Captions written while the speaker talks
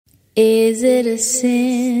Is it a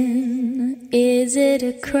sin? Is it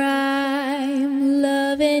a crime?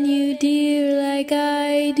 Loving you, dear, like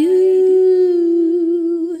I do.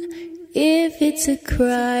 If it's a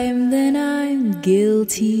crime, then I'm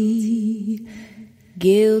guilty.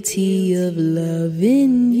 Guilty of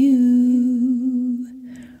loving you.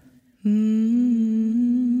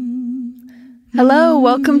 Hello,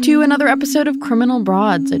 welcome to another episode of Criminal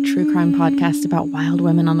Broads, a true crime podcast about wild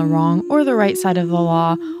women on the wrong or the right side of the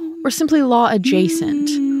law, or simply law adjacent,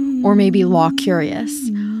 or maybe law curious.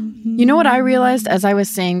 You know what I realized as I was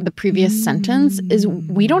saying the previous sentence is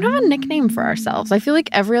we don't have a nickname for ourselves. I feel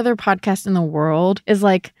like every other podcast in the world is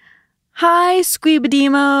like, hi,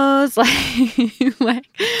 Squeebademos, like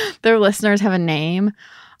their listeners have a name.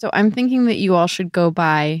 So I'm thinking that you all should go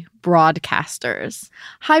by broadcasters.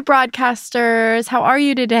 Hi, broadcasters. How are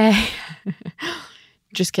you today?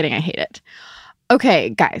 Just kidding. I hate it.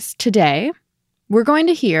 Okay, guys, today we're going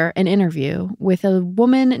to hear an interview with a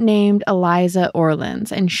woman named Eliza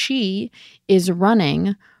Orlins, and she is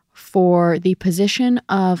running for the position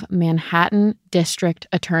of Manhattan District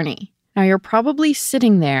Attorney. Now, you're probably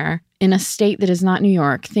sitting there in a state that is not New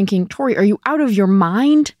York thinking, Tori, are you out of your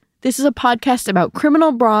mind? This is a podcast about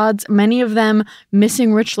criminal broads, many of them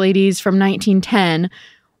missing rich ladies from 1910.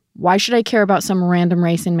 Why should I care about some random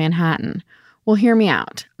race in Manhattan? Well, hear me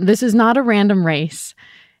out. This is not a random race,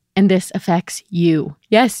 and this affects you.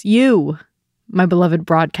 Yes, you, my beloved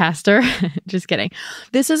broadcaster. Just kidding.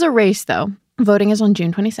 This is a race, though. Voting is on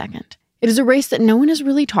June 22nd. It is a race that no one is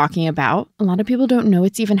really talking about. A lot of people don't know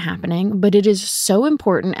it's even happening, but it is so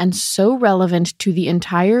important and so relevant to the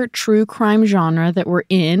entire true crime genre that we're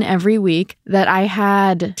in every week that I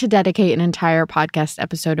had to dedicate an entire podcast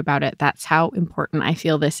episode about it. That's how important I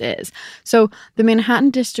feel this is. So the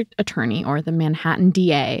Manhattan District Attorney, or the Manhattan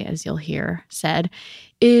DA, as you'll hear said,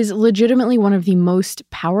 is legitimately one of the most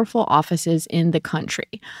powerful offices in the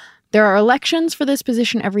country. There are elections for this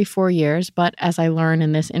position every 4 years, but as I learn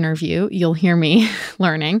in this interview, you'll hear me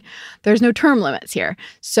learning, there's no term limits here.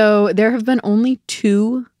 So there have been only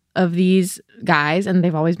 2 of these guys, and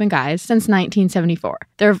they've always been guys, since 1974.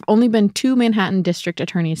 There have only been 2 Manhattan District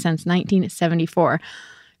Attorneys since 1974.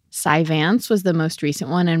 Cy Vance was the most recent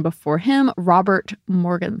one, and before him, Robert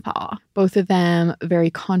Morgenthau. Both of them very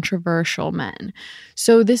controversial men.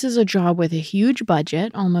 So this is a job with a huge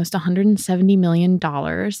budget, almost $170 million.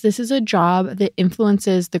 This is a job that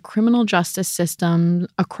influences the criminal justice system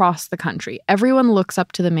across the country. Everyone looks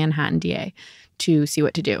up to the Manhattan DA to see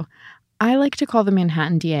what to do. I like to call the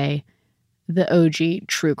Manhattan DA the OG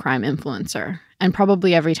true crime influencer. And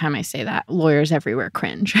probably every time I say that, lawyers everywhere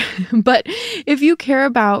cringe. But if you care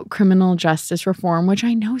about criminal justice reform, which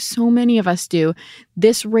I know so many of us do,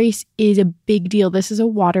 this race is a big deal. This is a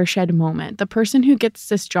watershed moment. The person who gets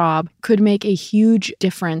this job could make a huge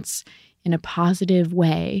difference in a positive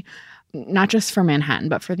way, not just for Manhattan,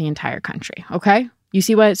 but for the entire country. Okay? You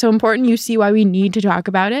see why it's so important? You see why we need to talk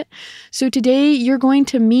about it? So today you're going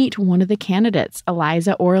to meet one of the candidates,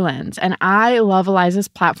 Eliza Orlins. And I love Eliza's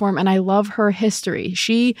platform and I love her history.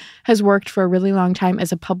 She has worked for a really long time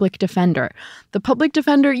as a public defender. The public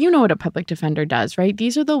defender, you know what a public defender does, right?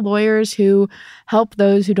 These are the lawyers who help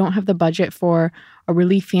those who don't have the budget for a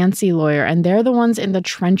really fancy lawyer, and they're the ones in the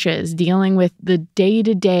trenches dealing with the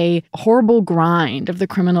day-to-day horrible grind of the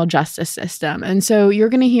criminal justice system. And so you're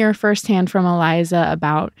going to hear firsthand from Eliza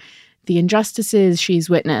about the injustices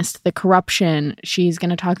she's witnessed, the corruption. She's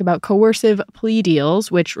going to talk about coercive plea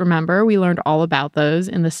deals, which, remember, we learned all about those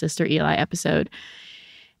in the Sister Eli episode.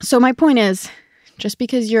 So my point is, just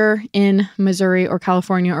because you're in Missouri or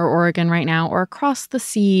California or Oregon right now or across the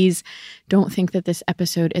seas, don't think that this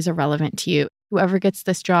episode is irrelevant to you. Whoever gets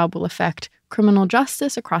this job will affect criminal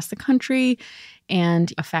justice across the country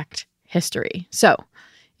and affect history. So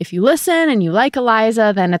if you listen and you like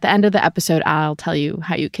Eliza, then at the end of the episode, I'll tell you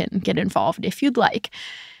how you can get involved if you'd like.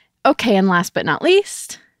 Okay, and last but not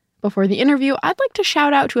least, before the interview, I'd like to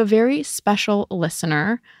shout out to a very special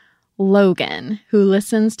listener, Logan, who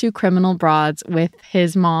listens to Criminal Broads with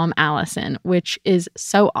his mom, Allison, which is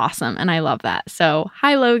so awesome, and I love that. So,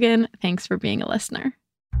 hi, Logan. Thanks for being a listener.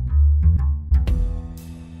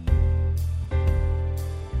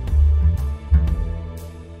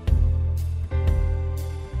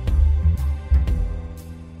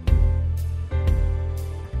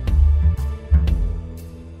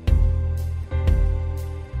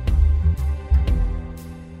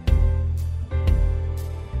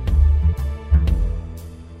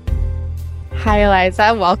 Hi,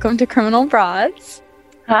 Eliza. Welcome to Criminal Broads.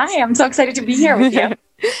 Hi, I'm so excited to be here with you.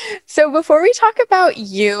 So before we talk about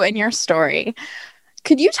you and your story,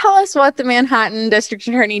 Could you tell us what the Manhattan District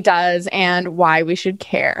Attorney does and why we should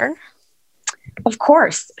care? Of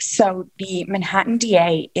course. So the Manhattan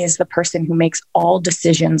DA is the person who makes all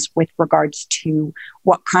decisions with regards to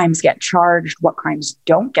what crimes get charged, what crimes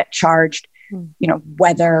don't get charged,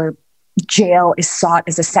 whether jail is sought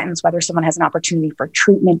as a sentence, whether someone has an opportunity for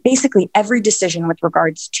treatment. Basically, every decision with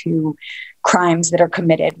regards to crimes that are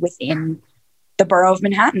committed within the borough of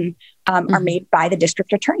Manhattan are made by the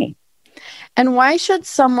district attorney. And why should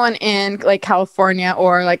someone in like California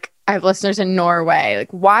or like I have listeners in Norway,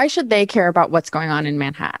 like why should they care about what's going on in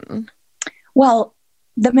Manhattan? Well,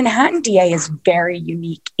 the Manhattan DA is very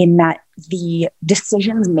unique in that the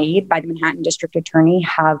decisions made by the Manhattan District Attorney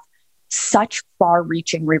have such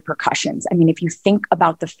far-reaching repercussions. I mean, if you think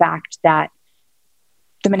about the fact that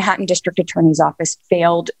the Manhattan District Attorney's Office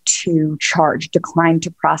failed to declined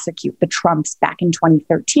to prosecute the Trumps back in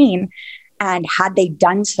 2013, and had they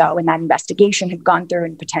done so and that investigation had gone through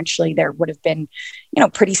and potentially there would have been,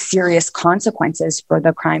 pretty serious consequences for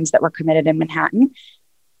the crimes that were committed in Manhattan,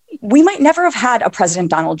 we might never have had a President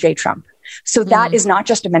Donald J. Trump. So that is not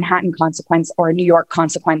just a Manhattan consequence or a New York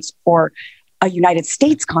consequence or a United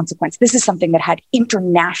States consequence. This is something that had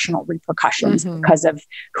international repercussions because of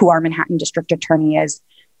who our Manhattan District Attorney is,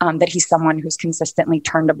 that he's someone who's consistently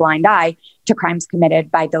turned a blind eye to crimes committed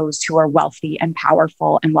by those who are wealthy and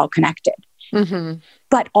powerful and well-connected.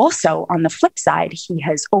 But also on the flip side, he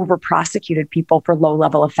has over-prosecuted people for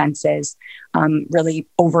low-level offenses, really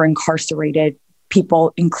over-incarcerated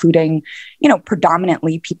people, including,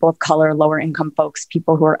 predominantly people of color, lower income folks,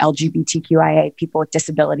 people who are LGBTQIA, people with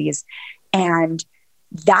disabilities. And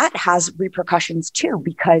that has repercussions too,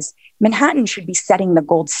 because Manhattan should be setting the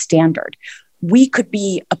gold standard. We could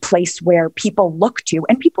be a place where people look to,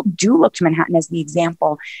 and people do look to Manhattan as the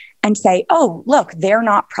example and say, oh, look, they're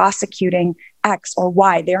not prosecuting X or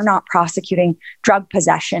Y. They're not prosecuting drug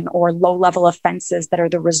possession or low-level offenses that are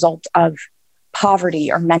the result of poverty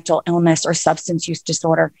or mental illness or substance use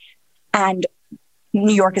disorder. And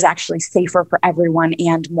New York is actually safer for everyone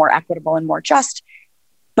and more equitable and more just.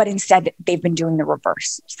 But instead, they've been doing the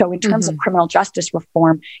reverse. So in terms of criminal justice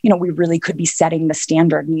reform, we really could be setting the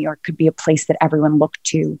standard. New York could be a place that everyone looked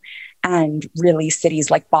to. And really, cities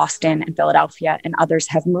like Boston and Philadelphia and others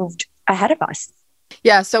have moved ahead of us.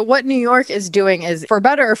 Yeah. So what New York is doing is, for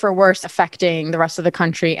better or for worse, affecting the rest of the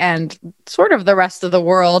country and sort of the rest of the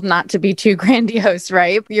world, not to be too grandiose,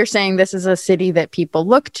 right? You're saying this is a city that people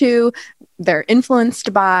look to, they're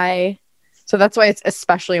influenced by. So that's why it's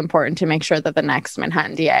especially important to make sure that the next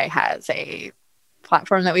Manhattan DA has a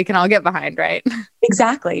platform that we can all get behind, right?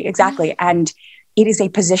 Exactly. And it is a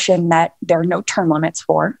position that there are no term limits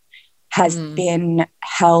for, has been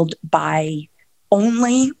held by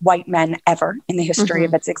only white men ever in the history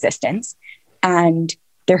of its existence. And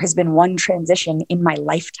there has been one transition in my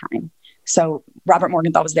lifetime. So Robert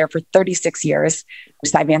Morgenthau was there for 36 years.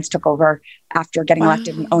 Cy Vance took over after getting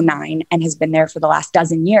elected in 2009 and has been there for the last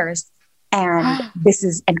dozen years. And this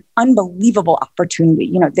is an unbelievable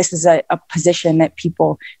opportunity. This is a position that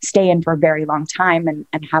people stay in for a very long time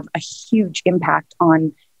and have a huge impact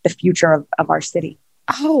on the future of our city.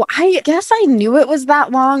 Oh, I guess I knew it was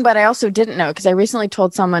that long, but I also didn't know because I recently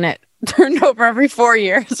told someone it turned over every 4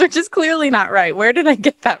 years, which is clearly not right. Where did I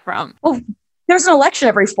get that from? Well, there's an election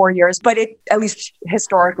every 4 years, but it, at least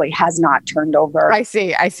historically, has not turned over. I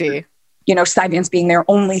see. Cy Vance being there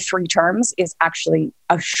only 3 terms is actually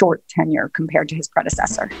a short tenure compared to his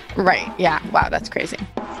predecessor. Right. Yeah. Wow. That's crazy.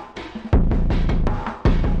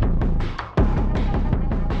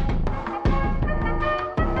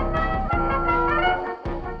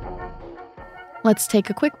 Let's take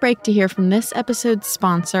a quick break to hear from this episode's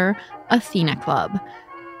sponsor, Athena Club.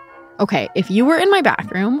 Okay, if you were in my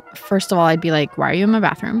bathroom, first of all, I'd be like, why are you in my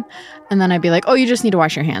bathroom? And then I'd be like, oh, you just need to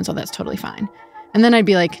wash your hands. Oh, that's totally fine. And then I'd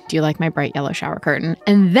be like, do you like my bright yellow shower curtain?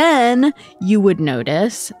 And then you would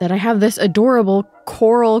notice that I have this adorable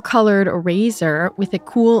coral-colored razor with a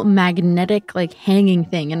cool magnetic, hanging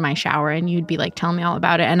thing in my shower. And you'd be like, tell me all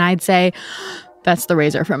about it. And I'd say, that's the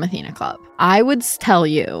razor from Athena Club. I would tell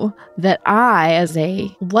you that I, as a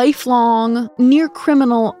lifelong,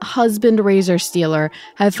 near-criminal husband razor stealer,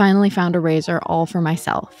 have finally found a razor all for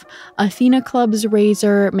myself. Athena Club's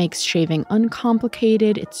razor makes shaving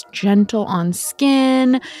uncomplicated. It's gentle on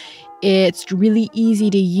skin. It's really easy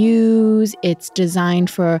to use. It's designed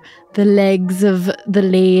for the legs of the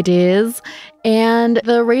ladies. And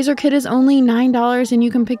the razor kit is only $9 and you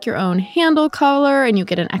can pick your own handle color and you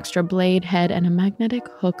get an extra blade head and a magnetic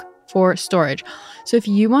hook for storage. So if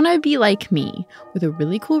you want to be like me with a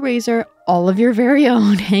really cool razor, all of your very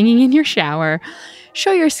own hanging in your shower,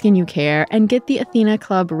 show your skin you care, and get the Athena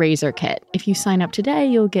Club Razor Kit. If you sign up today,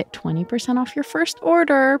 you'll get 20% off your first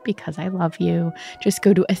order because I love you. Just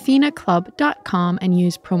go to athenaclub.com and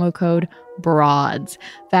use promo code BROADS.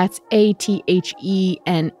 That's ATHENACLUB,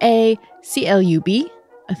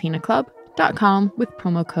 athenaclub.com with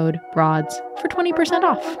promo code BROADS for 20%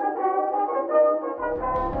 off.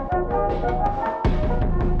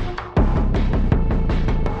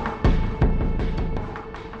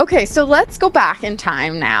 Okay, so let's go back in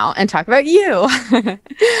time now and talk about you.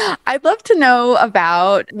 I'd love to know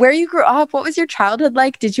about where you grew up. What was your childhood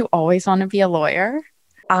like? Did you always want to be a lawyer?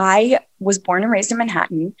 I was born and raised in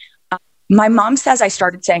Manhattan. My mom says I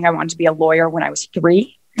started saying I wanted to be a lawyer when I was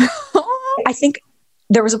 3. I think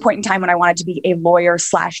there was a point in time when I wanted to be a lawyer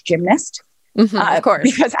 / gymnast. Of course.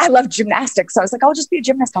 Because I love gymnastics. So I was like, I'll just be a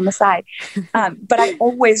gymnast on the side. But I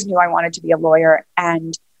always knew I wanted to be a lawyer.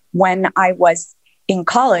 And when I was in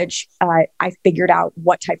college, I figured out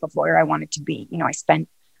what type of lawyer I wanted to be. You know, I spent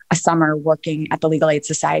a summer working at the Legal Aid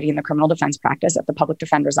Society in the criminal defense practice at the public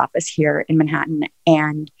defender's office here in Manhattan.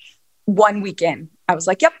 And one week in, I was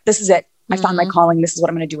like, yep, this is it. I found my calling. This is what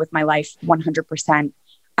I'm going to do with my life 100%.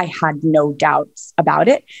 I had no doubts about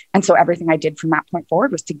it. And so everything I did from that point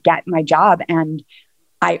forward was to get my job. And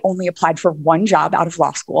I only applied for one job out of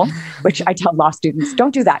law school, which I tell law students,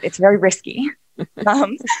 don't do that. It's very risky.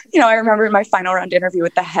 I remember in my final round interview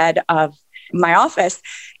with the head of my office,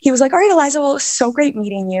 he was like, all right, Eliza, well, it was so great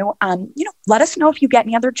meeting you. Let us know if you get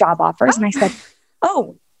any other job offers. And I said,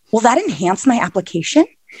 oh, will that enhance my application?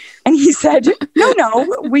 And he said, no,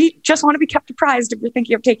 we just want to be kept apprised if you're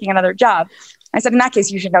thinking of taking another job. I said, in that case,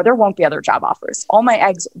 you should know there won't be other job offers. All my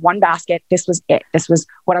eggs, one basket. This was it. This was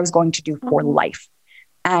what I was going to do for life.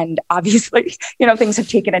 And obviously, things have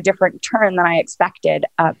taken a different turn than I expected.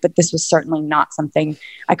 But this was certainly not something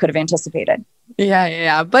I could have anticipated.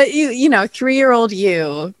 Yeah. But you 3-year-old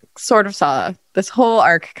you sort of saw this whole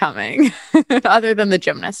arc coming, other than the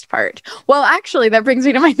gymnast part. Well, actually, that brings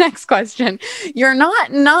me to my next question. You're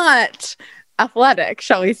not athletic,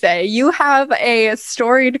 shall we say. You have a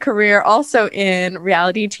storied career also in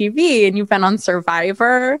reality TV, and you've been on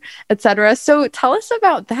Survivor, etc. So tell us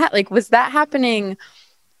about that. Like, was that happening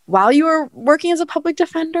while you were working as a public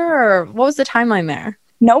defender, or what was the timeline there?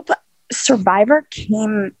 Nope. Survivor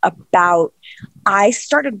came about. I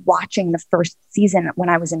started watching the first season when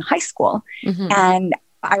I was in high school. And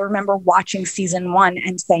I remember watching season 1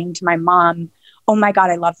 and saying to my mom, oh my God,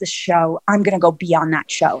 I love this show. I'm going to go be on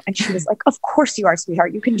that show. And she was like, of course you are,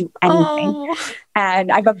 sweetheart. You can do anything.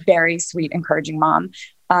 And I have a very sweet, encouraging mom.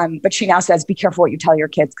 But she now says, be careful what you tell your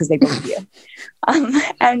kids because they believe you.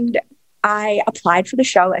 And I applied for the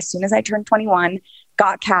show as soon as I turned 21,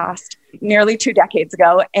 got cast nearly 2 decades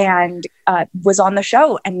ago, and was on the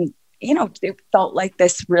show. And, it felt like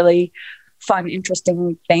this really fun,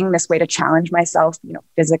 interesting thing, this way to challenge myself,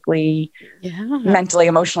 physically, mentally,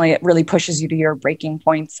 emotionally. It really pushes you to your breaking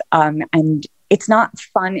points. And it's not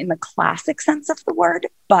fun in the classic sense of the word,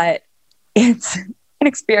 but it's an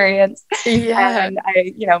experience. Yeah. And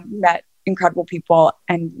I, met incredible people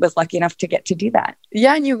and was lucky enough to get to do that.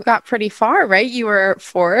 Yeah. And you got pretty far, right? You were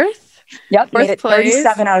 4th. Yep. Made it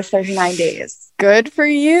 37 out of 39 days. Good for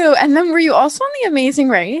you. And then were you also on The Amazing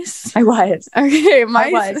Race? I was. Okay.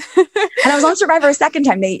 I was. And I was on Survivor a second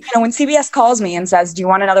time. They, when CBS calls me and says, do you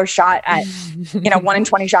want another shot at, 1 in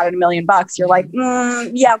 20 shot at $1 million? You're like,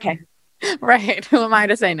 yeah, okay. Right. Who am I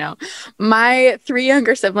to say no? My 3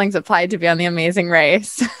 younger siblings applied to be on The Amazing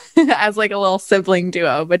Race as like a little sibling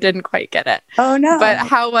duo, but didn't quite get it. Oh, no. But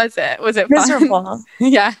how was it? Was it miserable? Fun?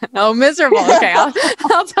 Yeah. Oh, miserable. Okay.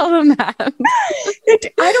 I'll tell them that.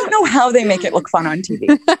 I don't know how they make it look fun on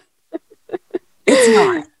TV. It's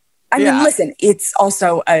not. I mean, listen, it's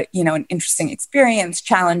also an interesting experience,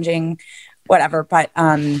 challenging, whatever, but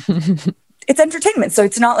it's entertainment. So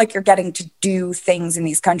it's not like you're getting to do things in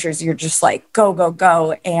these countries. You're just like, go, go,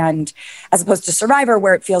 go. And as opposed to Survivor,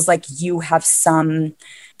 where it feels like you have some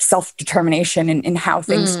self-determination in how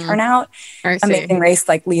things turn out. Amazing Race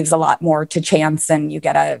leaves a lot more to chance, and you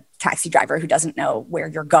get a taxi driver who doesn't know where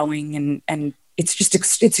you're going. And it's just,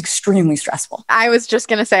 it's extremely stressful. I was just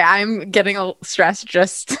going to say, I'm getting a stressed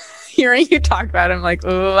just hearing you talk about it. I'm like,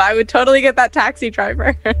 oh, I would totally get that taxi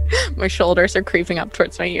driver. My shoulders are creeping up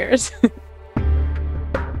towards my ears.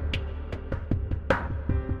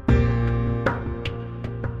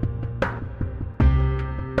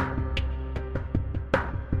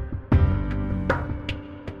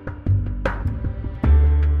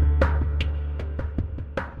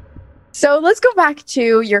 So let's go back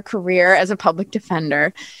to your career as a public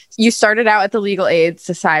defender. You started out at the Legal Aid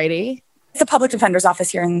Society. It's a public defender's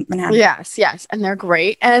office here in Manhattan. Yes. And they're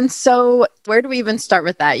great. And so where do we even start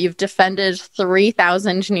with that? You've defended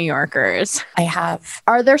 3,000 New Yorkers. I have.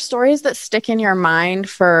 Are there stories that stick in your mind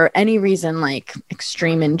for any reason, like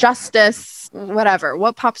extreme injustice, whatever?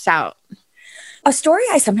 What pops out? A story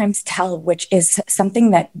I sometimes tell, which is something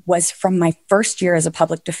that was from my first year as a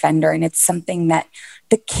public defender. And it's something that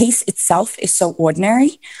the case itself is so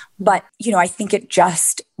ordinary, but, I think it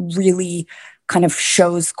just really kind of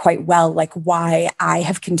shows quite well, like why I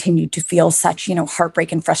have continued to feel such,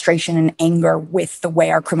 heartbreak and frustration and anger with the way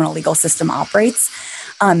our criminal legal system operates.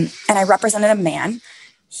 And I represented a man.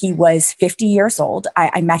 He was 50 years old.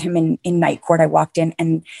 I met him in night court. I walked in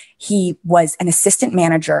and he was an assistant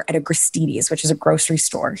manager at a Gristedes, which is a grocery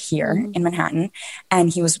store here in Manhattan. And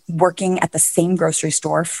he was working at the same grocery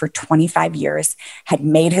store for 25 years, had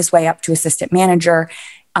made his way up to assistant manager.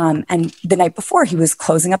 And the night before he was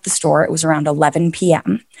closing up the store, it was around 11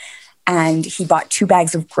 p.m. And he bought 2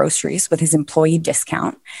 bags of groceries with his employee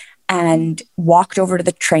discount and walked over to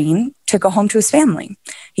the train to go home to his family.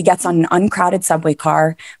 He gets on an uncrowded subway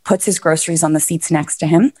car, puts his groceries on the seats next to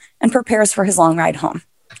him, and prepares for his long ride home.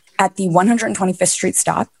 At the 125th Street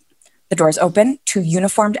stop, the doors open. 2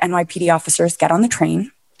 uniformed NYPD officers get on the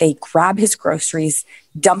train. They grab his groceries,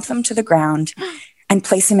 dump them to the ground, and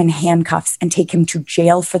place him in handcuffs and take him to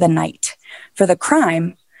jail for the night for the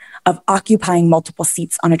crime of occupying multiple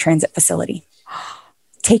seats on a transit facility,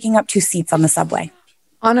 taking up 2 seats on the subway.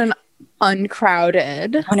 On an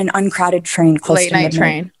uncrowded train close late to night midnight.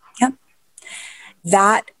 train. Yep.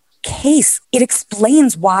 That case, it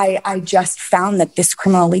explains why I just found that this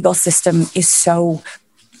criminal legal system is so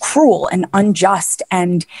cruel and unjust,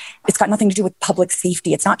 and it's got nothing to do with public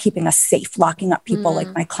safety. It's not keeping us safe, locking up people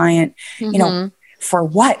like my client, for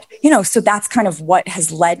what? So that's kind of what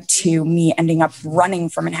has led to me ending up running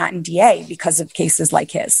for Manhattan DA because of cases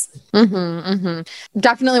like his.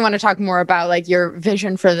 Definitely want to talk more about like your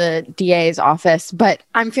vision for the DA's office, but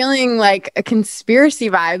I'm feeling like a conspiracy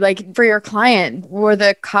vibe. Like for your client, were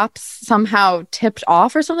the cops somehow tipped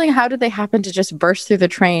off or something? How did they happen to just burst through the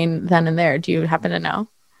train then and there? Do you happen to know?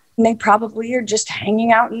 They probably are just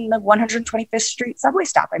hanging out in the 125th Street subway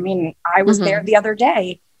stop. I mean, I was there the other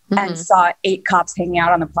day and saw 8 cops hanging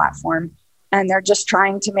out on the platform, and they're just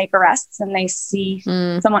trying to make arrests, and they see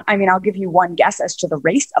someone. I mean, I'll give you one guess as to the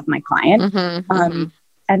race of my client.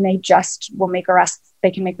 And they just will make arrests.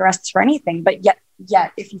 They can make arrests for anything. But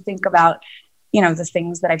yet if you think about, the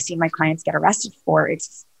things that I've seen my clients get arrested for,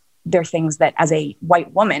 they're things that as a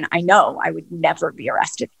white woman, I know I would never be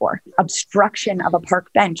arrested for. Obstruction of a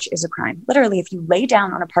park bench is a crime. Literally, if you lay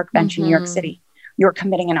down on a park bench in New York City, you're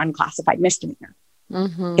committing an unclassified misdemeanor.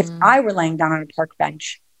 If I were laying down on a park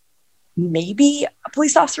bench, maybe a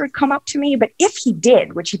police officer would come up to me. But if he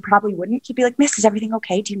did, which he probably wouldn't, he'd be like, "Miss, is everything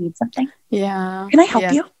okay? Do you need something? Yeah. Can I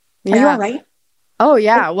help you? Are you all right?" Oh,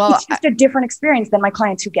 yeah. Well, it's just a different experience than my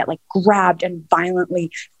clients who get like grabbed and violently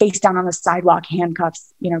face down on the sidewalk,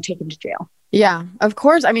 handcuffs, taken to jail. Yeah, of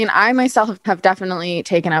course. I mean, I myself have definitely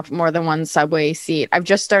taken up more than one subway seat. I've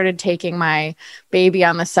just started taking my baby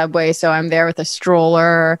on the subway. So I'm there with a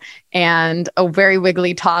stroller and a very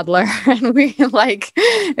wiggly toddler. And we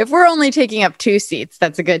if we're only taking up 2 seats,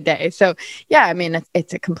 that's a good day. So yeah, I mean,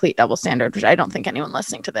 it's a complete double standard, which I don't think anyone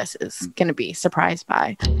listening to this is going to be surprised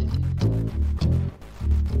by.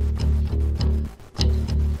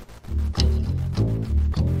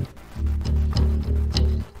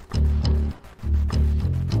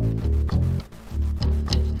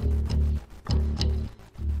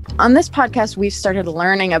 On this podcast, we've started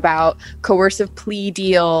learning about coercive plea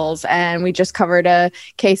deals, and we just covered a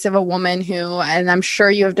case of a woman who, and I'm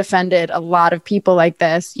sure you have defended a lot of people like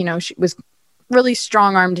this, she was really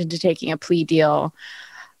strong-armed into taking a plea deal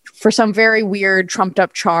for some very weird,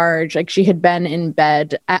 trumped-up charge. Like she had been in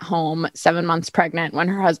bed at home 7 months pregnant when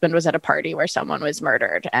her husband was at a party where someone was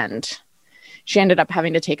murdered, and she ended up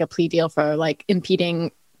having to take a plea deal for like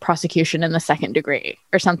impeding prosecution in the 2nd degree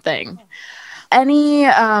or something. Any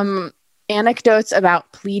anecdotes about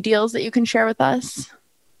plea deals that you can share with us?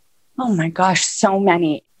 Oh my gosh, so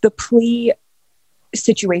many. The plea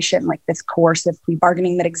situation, like this coercive plea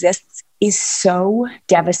bargaining that exists, is so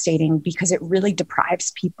devastating because it really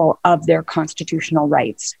deprives people of their constitutional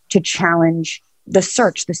rights to challenge the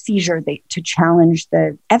search, the seizure, to challenge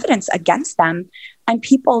the evidence against them. And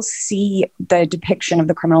people see the depiction of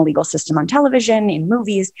the criminal legal system on television, in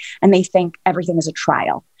movies, and they think everything is a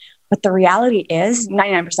trial. But the reality is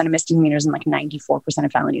 99% of misdemeanors and like 94%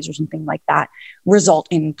 of felonies or something like that result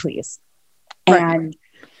in pleas. Right. And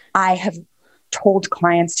I have told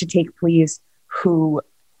clients to take pleas who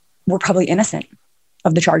were probably innocent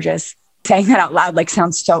of the charges. Saying that out loud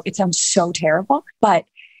sounds so terrible, but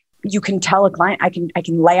you can tell a client, I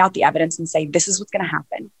can lay out the evidence and say, this is what's going to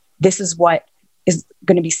happen. This is what is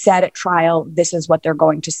going to be said at trial. This is what they're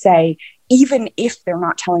going to say. Even if they're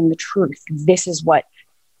not telling the truth, this is what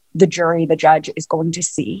the jury, the judge is going to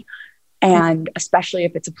see. And especially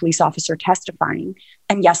if it's a police officer testifying.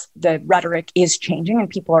 And yes, the rhetoric is changing and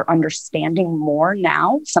people are understanding more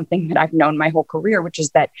now, something that I've known my whole career, which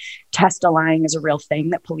is that testifying is a real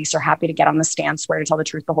thing, that police are happy to get on the stand, swear to tell the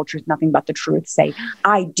truth, the whole truth, nothing but the truth, say,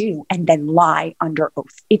 I do, and then lie under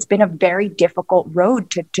oath. It's been a very difficult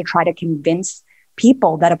road to try to convince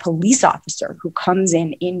people that a police officer who comes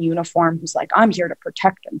in uniform, who's like, I'm here to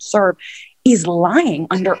protect and serve, is lying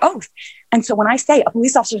under oath. And so when I say a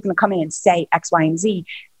police officer is going to come in and say X, Y, and Z,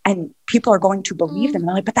 and people are going to believe them, and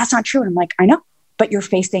they're like, but that's not true. And I'm like, I know, but you're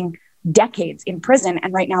facing decades in prison.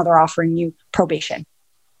 And right now they're offering you probation.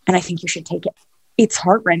 And I think you should take it. It's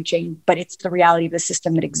heart-wrenching, but it's the reality of the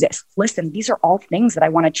system that exists. Listen, these are all things that I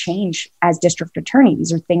want to change as district attorney.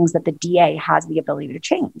 These are things that the DA has the ability to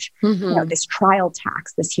change. This trial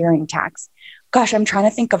tax, this hearing tax. Gosh, I'm trying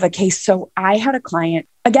to think of a case. So I had a client,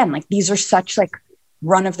 again, these are such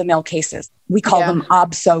run-of-the-mill cases. We call them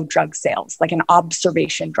OBSO drug sales, like an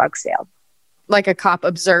observation drug sale. Like a cop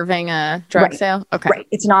observing a drug sale? Okay. Right.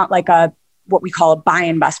 It's not like what we call a buy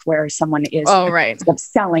and bust, where someone is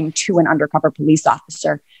selling to an undercover police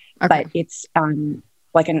officer, but it's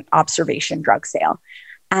like an observation drug sale.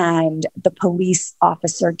 And the police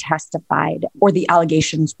officer testified, or the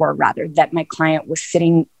allegations were rather, that my client was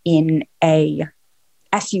sitting in a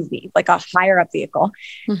SUV, like a higher up vehicle,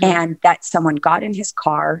 and that someone got in his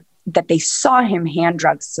car, that they saw him hand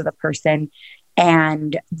drugs to the person,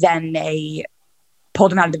 and then they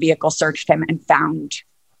pulled him out of the vehicle, searched him, and found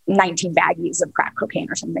 19 baggies of crack cocaine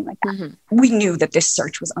or something like that. We knew that this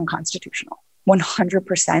search was unconstitutional.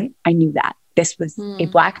 100%, I knew that. This was a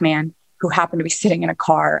Black man who happened to be sitting in a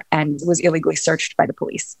car and was illegally searched by the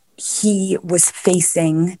police. He was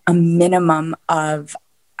facing a minimum of,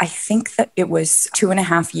 I think that it was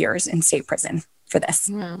 2.5 years in state prison for this.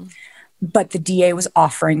 Wow. But the DA was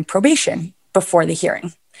offering probation before the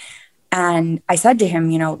hearing. And I said to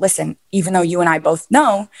him, listen, even though you and I both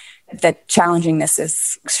know that challenging this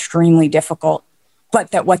is extremely difficult,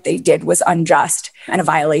 but that what they did was unjust and a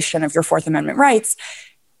violation of your Fourth Amendment rights,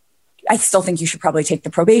 I still think you should probably take the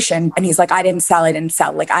probation. And he's like, I didn't sell.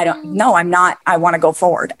 I'm not, I want to go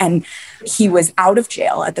forward. And he was out of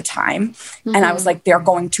jail at the time. And I was like, they're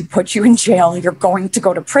going to put you in jail. You're going to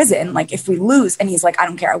go to prison. If we lose. And he's like, I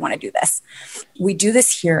don't care. I want to do this. We do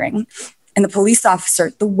this hearing. And the police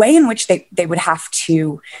officer, the way in which they would have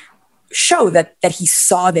to show that he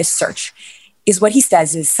saw this search is what he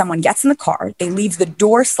says is someone gets in the car, they leave the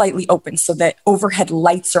door slightly open so that overhead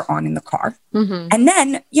lights are on in the car. And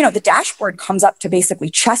then, the dashboard comes up to basically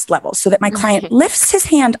chest level so that my client lifts his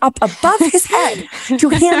hand up above his head to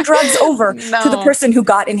hand drugs over to the person who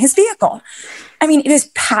got in his vehicle. I mean, it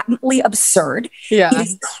is patently absurd. Yeah. It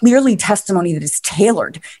is clearly testimony that is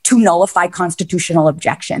tailored to nullify constitutional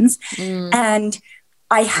objections. And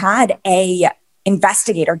I had a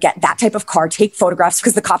investigator get that type of car, take photographs,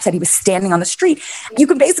 because the cop said he was standing on the street. You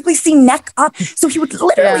could basically see neck up. So he would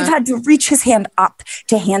literally have had to reach his hand up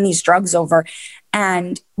to hand these drugs over,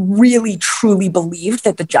 and really truly believed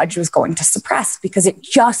that the judge was going to suppress, because it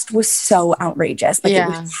just was so outrageous. It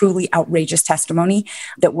was truly outrageous testimony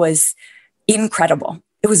that was incredible.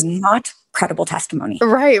 It was not credible testimony.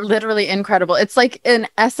 Right. Literally incredible. It's like an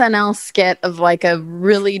SNL skit of a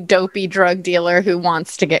really dopey drug dealer who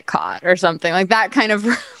wants to get caught or something like that, kind of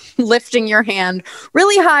lifting your hand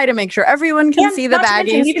really high to make sure everyone can see the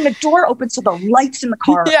baggies. Leaving the door open so the lights in the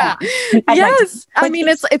car. Yeah. Yes. I mean,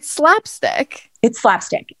 it's slapstick. It's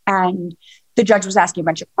slapstick. And the judge was asking a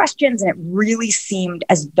bunch of questions, and it really seemed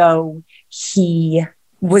as though he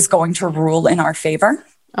was going to rule in our favor.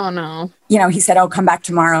 Oh, no. He said, come back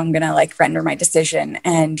tomorrow. I'm going to render my decision.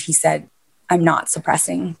 And he said, I'm not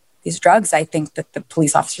suppressing these drugs. I think that the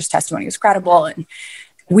police officer's testimony was credible. And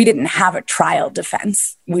we didn't have a trial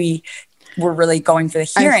defense. We were really going for the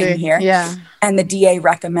hearing here. Yeah. And the DA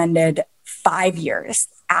recommended 5 years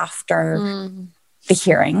after the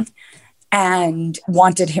hearing and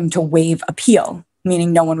wanted him to waive appeal,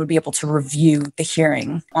 meaning no one would be able to review the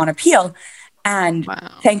hearing on appeal. And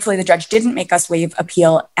thankfully, the judge didn't make us waive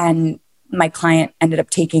appeal. And my client ended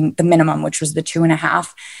up taking the minimum, which was the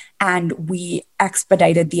 2.5. And we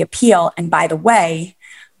expedited the appeal. And by the way,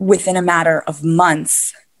 within a matter of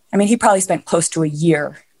months, I mean, he probably spent close to a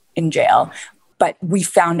year in jail. But we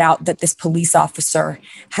found out that this police officer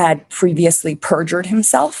had previously perjured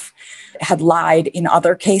himself, had lied in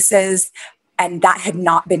other cases, and that had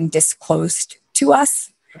not been disclosed to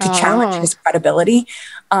us to challenge his credibility.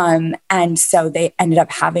 And so they ended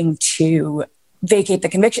up having to vacate the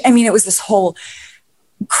conviction. I mean, it was this whole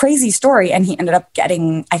crazy story. And he ended up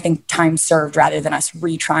getting, I think, time served rather than us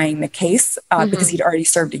retrying the case because he'd already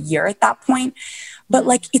served a year at that point. But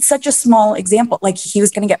like, it's such a small example. Like, he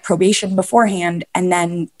was going to get probation beforehand, and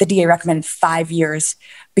then the DA recommended 5 years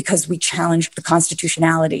because we challenged the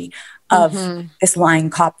constitutionality of this lying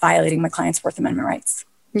cop violating my client's Fourth Amendment rights.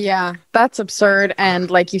 Yeah, that's absurd. And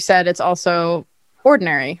like you said, it's also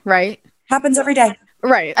ordinary, right? Happens every day.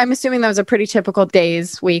 Right. I'm assuming that was a pretty typical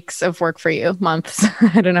days, weeks of work for you, months.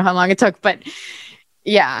 I don't know how long it took, but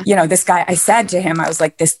yeah. You know, this guy, I said to him, I was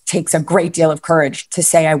like, this takes a great deal of courage to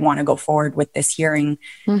say, I want to go forward with this hearing,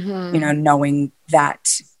 you know, knowing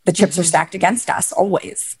that the chips are stacked against us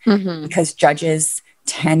always because judges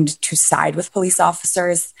tend to side with police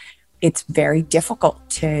officers. It's very difficult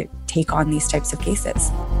to take on these types of cases.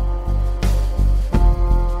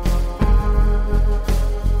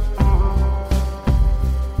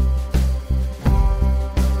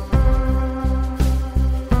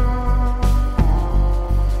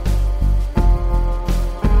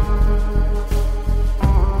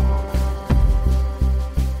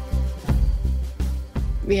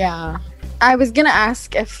 Yeah. I was going to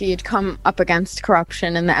ask if you'd come up against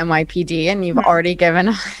corruption in the NYPD, and you've already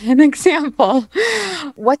given an example.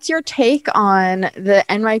 What's your take on the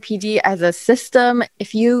NYPD as a system?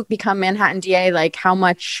 If you become Manhattan DA, like, how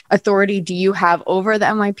much authority do you have over the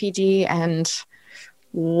NYPD, and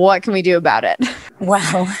what can we do about it?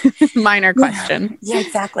 Well, minor question. Yeah,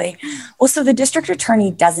 exactly. Well, so the district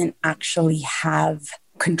attorney doesn't actually have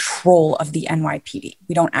control of the NYPD.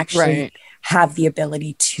 We don't actually have the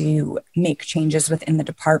ability to make changes within the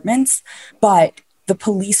departments, but the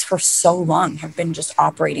police for so long have been just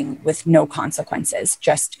operating with no consequences,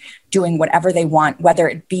 just doing whatever they want, whether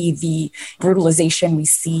it be the brutalization we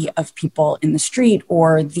see of people in the street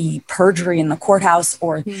or the perjury in the courthouse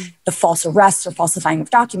or the false arrests or falsifying of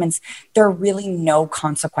documents. There are really no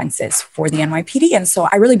consequences for the NYPD. And so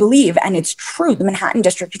I really believe, and it's true, the Manhattan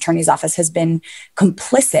District Attorney's Office has been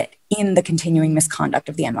complicit in the continuing misconduct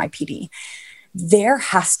of the NYPD. There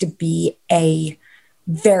has to be a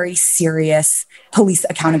very serious police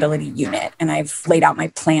accountability unit. And I've laid out my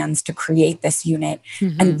plans to create this unit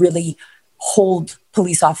and really hold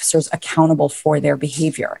police officers accountable for their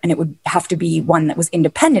behavior. And it would have to be one that was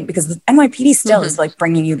independent, because the NYPD still is like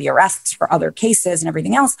bringing you the arrests for other cases and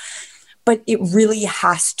everything else. But it really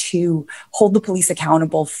has to hold the police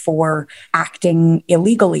accountable for acting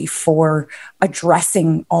illegally, for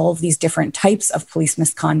addressing all of these different types of police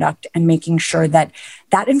misconduct and making sure that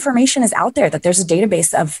that information is out there, that there's a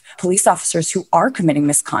database of police officers who are committing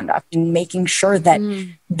misconduct, and making sure that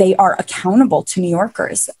they are accountable to New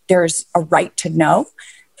Yorkers. There's a right to know.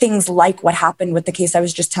 Things like what happened with the case I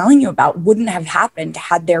was just telling you about wouldn't have happened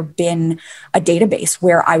had there been a database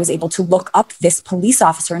where I was able to look up this police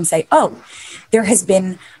officer and say, oh, there has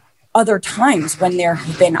been other times when there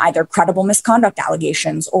have been either credible misconduct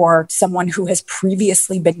allegations or someone who has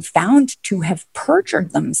previously been found to have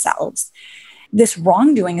perjured themselves. This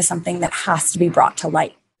wrongdoing is something that has to be brought to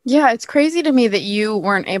light. Yeah, it's crazy to me that you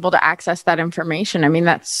weren't able to access that information. I mean,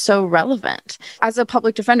 that's so relevant. As a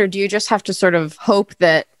public defender, do you just have to sort of hope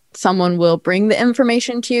that someone will bring the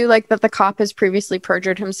information to you, like that the cop has previously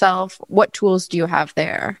perjured himself? What tools do you have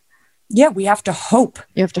there? Yeah, we have to hope.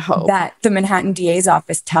 You have to hope that the Manhattan DA's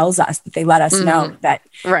office tells us, that they let us know that,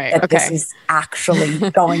 this is actually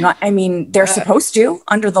going on. I mean, they're supposed to,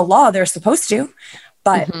 under the law, they're supposed to,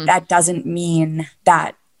 but that doesn't mean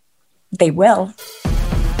that they will.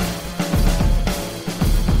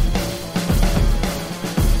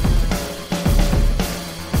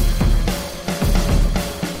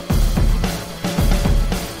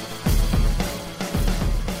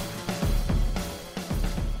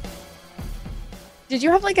 Did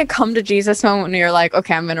you have like a come to Jesus moment when you're like,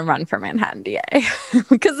 okay, I'm going to run for Manhattan DA?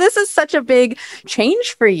 Because this is such a big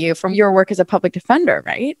change for you from your work as a public defender,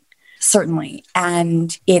 right? Certainly.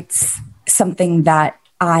 And it's something that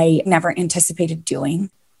I never anticipated doing.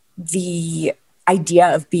 The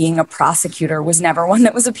idea of being a prosecutor was never one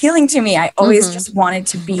that was appealing to me. I always just wanted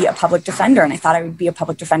to be a public defender, and I thought I would be a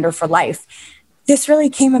public defender for life. This really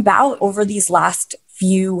came about over these last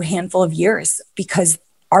handful of years because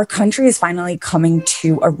our country is finally coming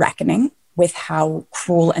to a reckoning with how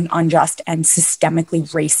cruel and unjust and systemically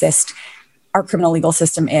racist our criminal legal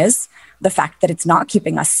system is. The fact that it's not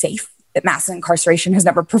keeping us safe that mass incarceration has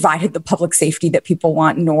never provided the public safety that people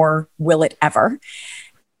want, nor will it ever.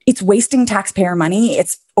 It's wasting taxpayer money.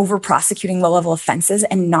 It's over prosecuting low-level offenses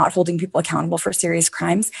and not holding people accountable for serious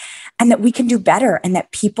crimes, and that we can do better, and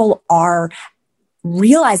that people are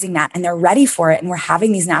realizing that and they're ready for it. And we're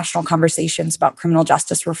having these national conversations about criminal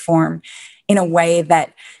justice reform in a way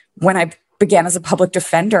that when I began as a public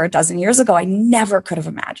defender a dozen years ago, I never could have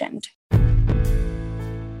imagined.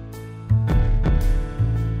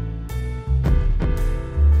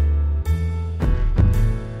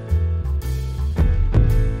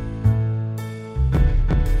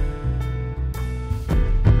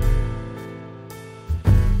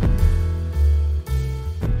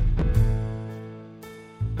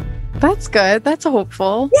 That's good. That's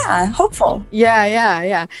hopeful. Yeah, hopeful.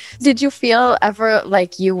 Yeah. Did you feel ever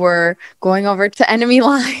like you were going over to enemy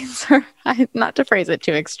lines? Or not to phrase it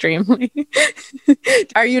too extremely.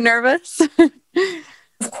 Are you nervous?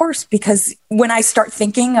 Of course, because when I start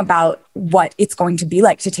thinking about what it's going to be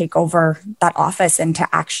like to take over that office and to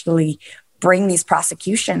actually bring these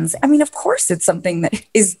prosecutions, I mean, of course, it's something that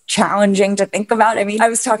is challenging to think about. I mean, I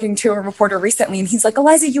was talking to a reporter recently and he's like,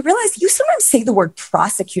 Eliza, you realize you sometimes say the word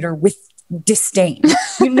prosecutor with disdain.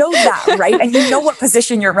 You know that, right? And you know what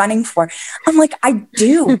position you're running for. I'm like, I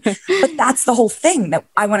do. But that's the whole thing, that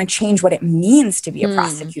I want to change what it means to be a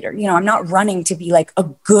prosecutor. You know, I'm not running to be like a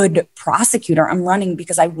good prosecutor. I'm running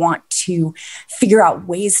because I want to figure out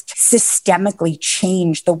ways to systemically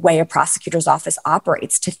change the way a prosecutor's office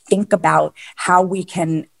operates, to think about how we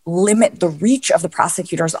can limit the reach of the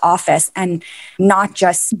prosecutor's office and not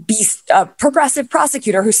just be a progressive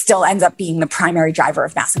prosecutor who still ends up being the primary driver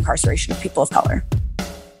of mass incarceration of people of color.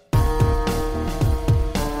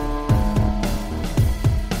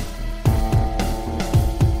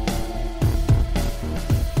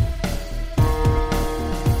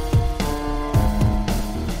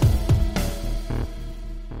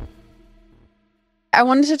 I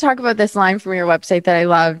wanted to talk about this line from your website that I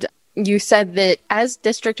loved. You said that as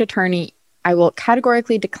district attorney, I will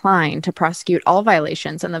categorically decline to prosecute all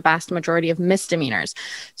violations and the vast majority of misdemeanors.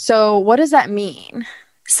 So what does that mean?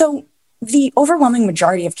 So the overwhelming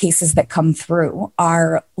majority of cases that come through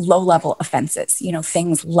are low-level offenses. You know,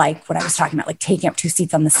 things like what I was talking about, like taking up 2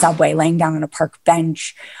 seats on the subway, laying down on a park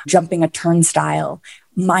bench, jumping a turnstile,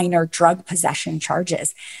 minor drug possession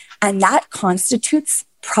charges. And that constitutes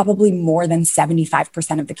probably more than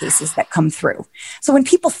 75% of the cases that come through. So when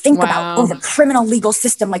people think about, the criminal legal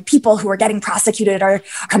system, like people who are getting prosecuted are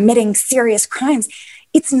committing serious crimes,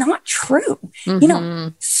 it's not true. You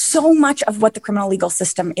know, so much of what the criminal legal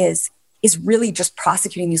system is really just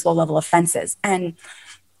prosecuting these low-level offenses. And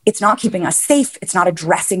it's not keeping us safe. It's not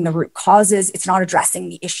addressing the root causes. It's not addressing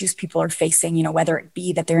the issues people are facing, you know, whether it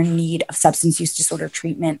be that they're in need of substance use disorder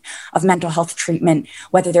treatment, of mental health treatment,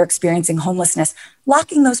 whether they're experiencing homelessness.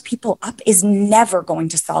 Locking those people up is never going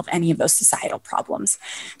to solve any of those societal problems.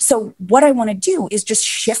 So what I want to do is just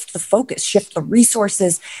shift the focus, shift the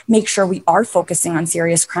resources, make sure we are focusing on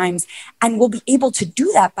serious crimes. And we'll be able to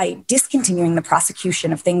do that by discontinuing the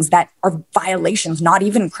prosecution of things that are violations, not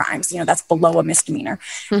even crimes. You know, that's below a misdemeanor.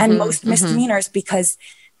 And most misdemeanors, because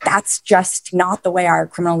that's just not the way our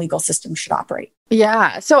criminal legal system should operate.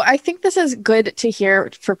 Yeah. So I think this is good to hear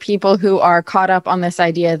for people who are caught up on this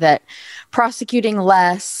idea that prosecuting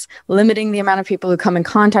less, limiting the amount of people who come in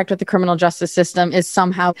contact with the criminal justice system is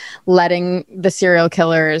somehow letting the serial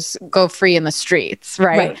killers go free in the streets,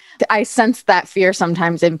 right? I sense that fear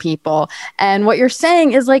sometimes in people. And what you're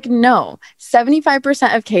saying is like, no,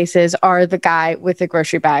 75% of cases are the guy with the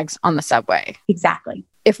grocery bags on the subway. Exactly.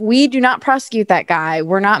 If we do not prosecute that guy,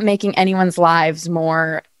 we're not making anyone's lives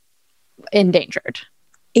more endangered.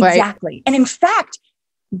 Exactly. Right? And in fact,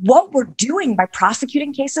 what we're doing by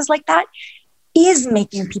prosecuting cases like that is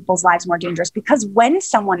making people's lives more dangerous, because when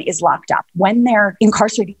someone is locked up, when they're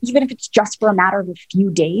incarcerated, even if it's just for a matter of a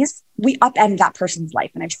few days, we upend that person's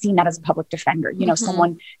life. And I've seen that as a public defender. You know,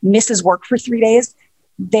 someone misses work for 3 days,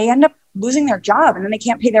 they end up losing their job, and then they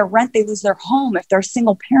can't pay their rent. They lose their home. If they're a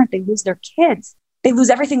single parent, they lose their kids. They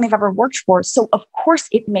lose everything they've ever worked for. So of course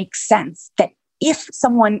it makes sense that if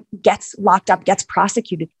someone gets locked up, gets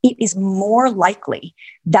prosecuted, it is more likely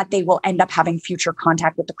that they will end up having future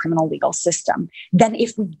contact with the criminal legal system than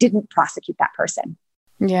if we didn't prosecute that person.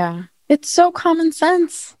 Yeah. It's so common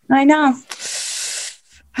sense. I know.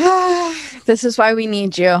 This is why we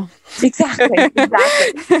need you. Exactly.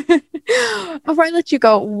 Before I let you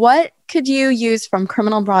go, what could you use from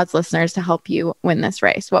Criminal Broads listeners to help you win this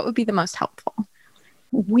race? What would be the most helpful?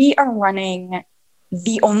 We are running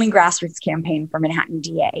the only grassroots campaign for Manhattan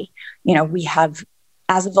DA. You know, we have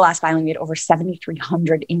As of the last filing, we had over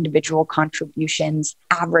 7,300 individual contributions.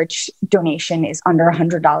 Average donation is under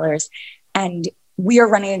 $100. And we are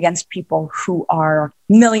running against people who are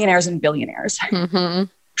millionaires and billionaires,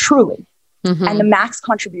 truly. And the max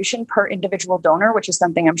contribution per individual donor, which is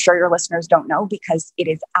something I'm sure your listeners don't know because it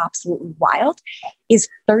is absolutely wild, is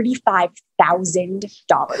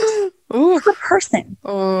 $35,000 per person.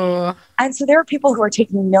 And so there are people who are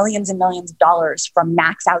taking millions and millions of dollars from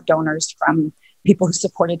max out donors, from people who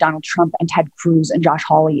supported Donald Trump and Ted Cruz and Josh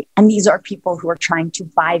Hawley. And these are people who are trying to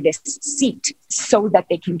buy this seat so that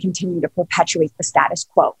they can continue to perpetuate the status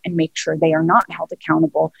quo and make sure they are not held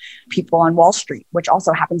accountable. People on Wall Street, which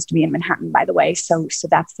also happens to be in Manhattan, by the way. So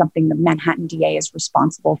that's something the Manhattan DA is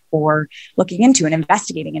responsible for looking into and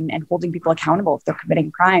investigating and holding people accountable if they're committing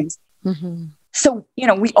crimes. So,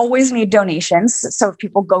 we always need donations. So if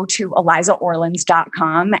people go to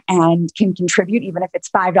ElizaOrlins.com and can contribute, even if it's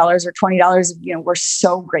 $5 or $20, we're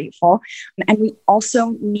so grateful. And we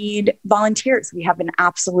also need volunteers. We have an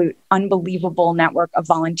absolute unbelievable network of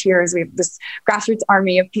volunteers. We have this grassroots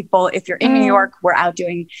army of people. If you're in New York, we're out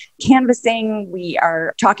doing canvassing. We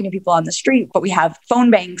are talking to people on the street, but we have phone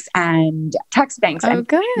banks and text banks and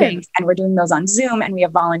banks, and we're doing those on Zoom. And we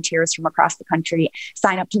have volunteers from across the country.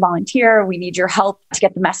 Sign up to volunteer. We need your help to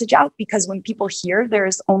get the message out, because when people hear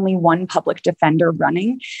there's only one public defender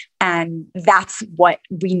running, and that's what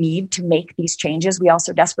we need to make these changes, we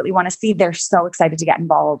also desperately want to see. They're so excited to get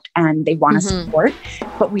involved and they want to support,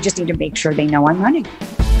 but we just need to make sure they know I'm running.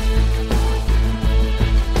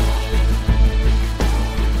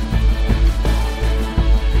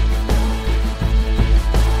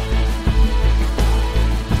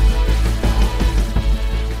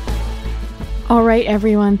 All right,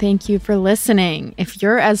 everyone, thank you for listening. If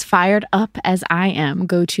you're as fired up as I am,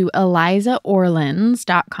 go to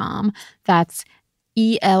ElizaOrlins.com. That's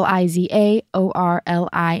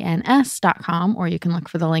ElizaOrlins.com, or you can look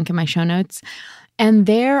for the link in my show notes. And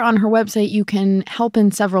there on her website, you can help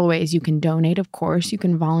in several ways. You can donate, of course. You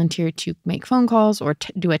can volunteer to make phone calls or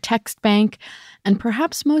do a text bank. And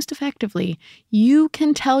perhaps most effectively, you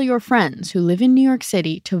can tell your friends who live in New York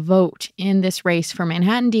City to vote in this race for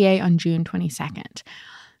Manhattan DA on June 22nd.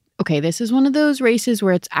 Okay, this is one of those races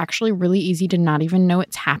where it's actually really easy to not even know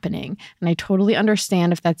it's happening. And I totally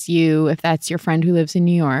understand if that's you, if that's your friend who lives in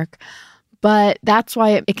New York. But that's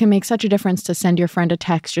why it can make such a difference to send your friend a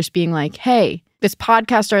text just being like, hey, this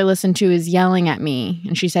podcaster I listen to is yelling at me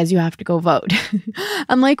and she says you have to go vote.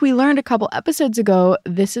 And like we learned a couple episodes ago,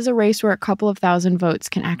 this is a race where a couple of thousand votes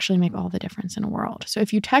can actually make all the difference in a world. So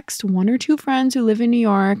if you text one or two friends who live in New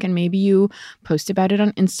York and maybe you post about it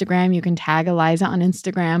on Instagram, you can tag Eliza on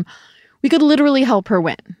Instagram, we could literally help her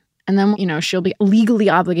win. And then, she'll be legally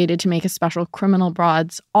obligated to make a special Criminal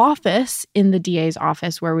Broads office in the DA's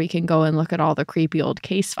office where we can go and look at all the creepy old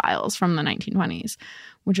case files from the 1920s,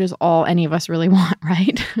 which is all any of us really want,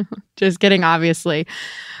 right? Just kidding, obviously.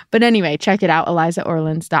 But anyway, check it out,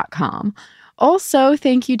 ElizaOrlins.com. Also,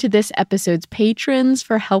 thank you to this episode's patrons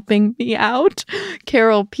for helping me out.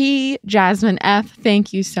 Carol P., Jasmine F.,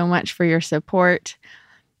 thank you so much for your support.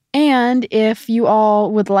 And if you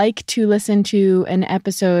all would like to listen to an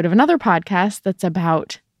episode of another podcast that's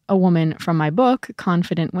about a woman from my book,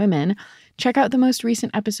 Confident Women, check out the most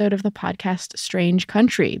recent episode of the podcast, Strange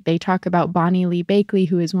Country. They talk about Bonnie Lee Bakley,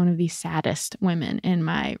 who is one of the saddest women in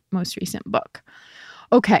my most recent book.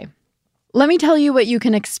 Okay, let me tell you what you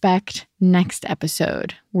can expect next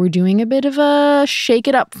episode. We're doing a bit of a shake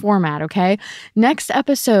it up format, okay? Next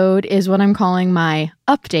episode is what I'm calling my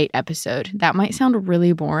update episode. That might sound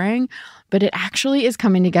really boring, but it actually is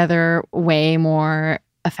coming together way more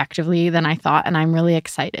effectively than I thought, and I'm really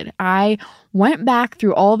excited. I went back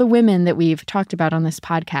through all the women that we've talked about on this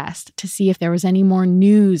podcast to see if there was any more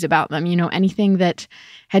news about them, anything that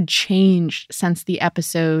had changed since the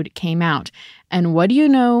episode came out. And what do you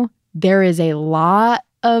know? There is a lot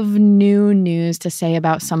of new news to say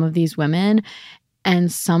about some of these women, and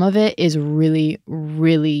some of it is really,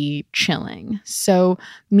 really chilling. So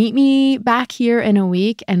meet me back here in a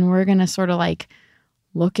week, and we're going to sort of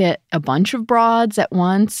look at a bunch of broads at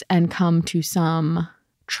once and come to some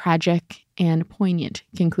tragic and poignant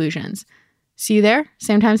conclusions. See you there?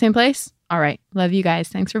 Same time, same place? All right. Love you guys.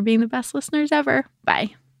 Thanks for being the best listeners ever.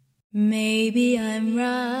 Bye. Maybe I'm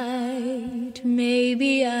right,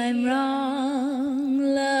 maybe I'm wrong,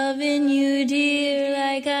 loving you, dear,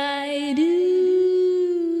 like I do.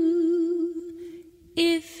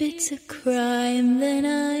 If it's a crime, then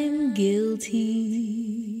I'm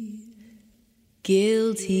guilty,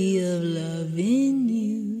 guilty of loving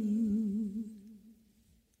you.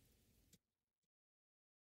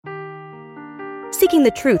 Seeking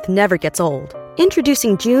the truth never gets old.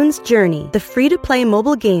 Introducing June's Journey, the free-to-play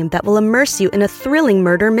mobile game that will immerse you in a thrilling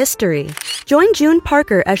murder mystery. Join June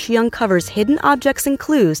Parker as she uncovers hidden objects and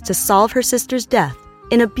clues to solve her sister's death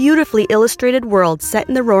in a beautifully illustrated world set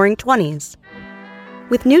in the Roaring '20s.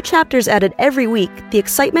 With new chapters added every week, the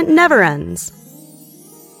excitement never ends.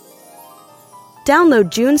 Download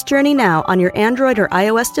June's Journey now on your Android or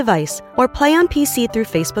iOS device, or play on PC through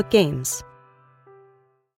Facebook Games.